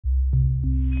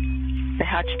The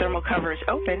hatch thermal cover is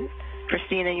open.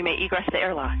 Christina, you may egress the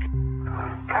airlock.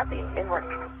 Copy. In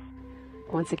work.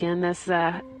 Once again, this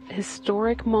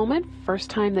historic moment,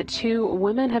 first time that two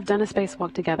women have done a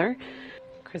spacewalk together.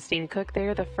 Christina Koch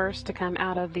there, the first to come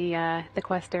out of the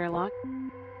Quest airlock.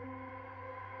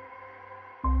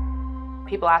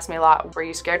 People ask me a lot, were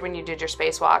you scared when you did your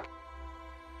spacewalk?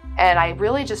 And I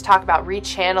really just talk about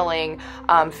rechanneling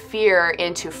fear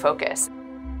into focus.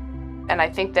 And I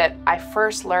think that I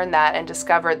first learned that and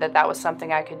discovered that that was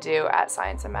something I could do at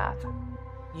Science and Math.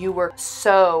 You were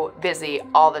so busy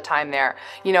all the time there.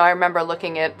 You know, I remember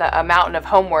looking at a mountain of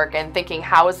homework and thinking,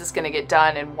 how is this going to get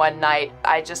done in one night?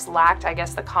 I just lacked, I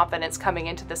guess, the confidence coming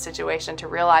into the situation to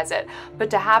realize it. But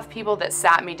to have people that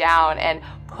sat me down and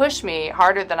pushed me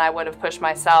harder than I would have pushed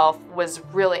myself was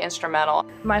really instrumental.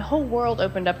 My whole world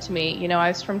opened up to me. You know, I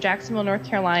was from Jacksonville, North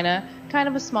Carolina, kind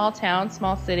of a small town,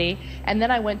 small city, and then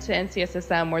I went to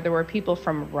NCSSM where there were people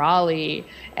from Raleigh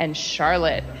and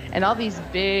Charlotte and all these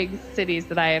big cities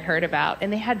that I had heard about,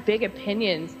 and they had big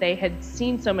opinions. They had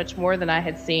seen so much more than I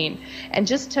had seen, and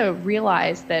just to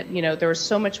realize that, you know, there was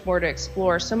so much more to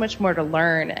explore, so much more to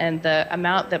learn, and the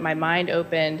amount that my mind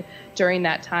opened during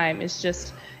that time is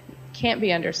just can't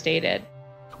be understated.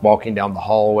 Walking down the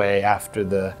hallway after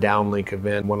the downlink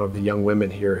event, one of the young women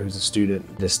here who's a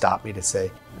student just stopped me to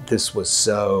say, this was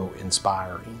so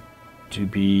inspiring to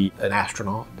be an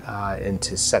astronaut and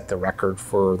to set the record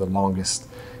for the longest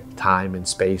time in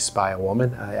space by a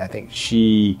woman. I think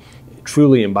she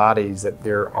truly embodies that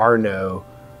there are no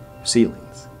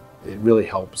ceilings. It really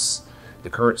helps the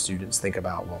current students think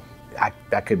about, well,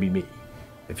 that could be me.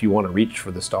 If you want to reach for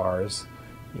the stars,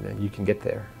 you know, you can get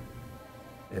there.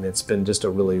 And it's been just a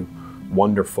really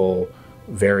wonderful,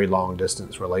 very long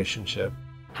distance relationship.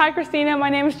 Hi Christina, my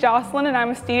name is Jocelyn and I'm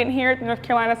a student here at the North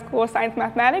Carolina School of Science and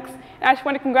Mathematics. And I just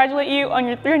want to congratulate you on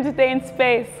your 300th day in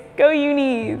space. Go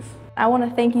Unis! I want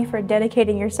to thank you for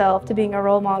dedicating yourself to being a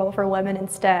role model for women in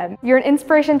STEM. You're an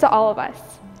inspiration to all of us.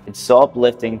 It's so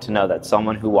uplifting to know that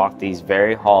someone who walked these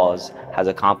very halls has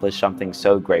accomplished something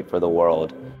so great for the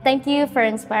world. Thank you for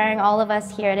inspiring all of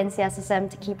us here at NCSSM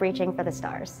to keep reaching for the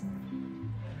stars.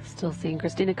 Still seeing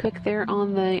Christina Koch there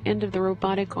on the end of the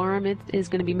robotic arm. It is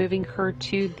going to be moving her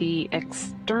to the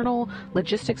external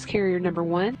logistics carrier number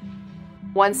 1.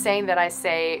 One saying that I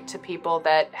say to people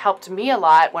that helped me a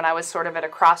lot when I was sort of at a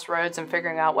crossroads and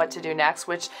figuring out what to do next,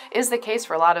 which is the case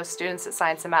for a lot of students at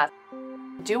Science and Math.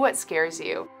 Do what scares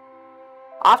you.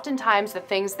 Oftentimes the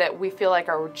things that we feel like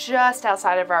are just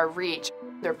outside of our reach,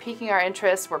 they're piquing our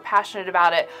interest, we're passionate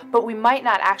about it, but we might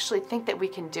not actually think that we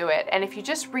can do it. And if you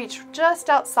just reach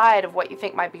just outside of what you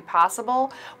think might be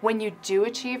possible, when you do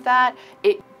achieve that,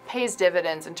 it pays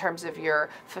dividends in terms of your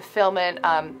fulfillment,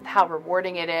 how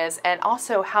rewarding it is, and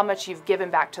also how much you've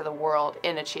given back to the world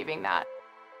in achieving that.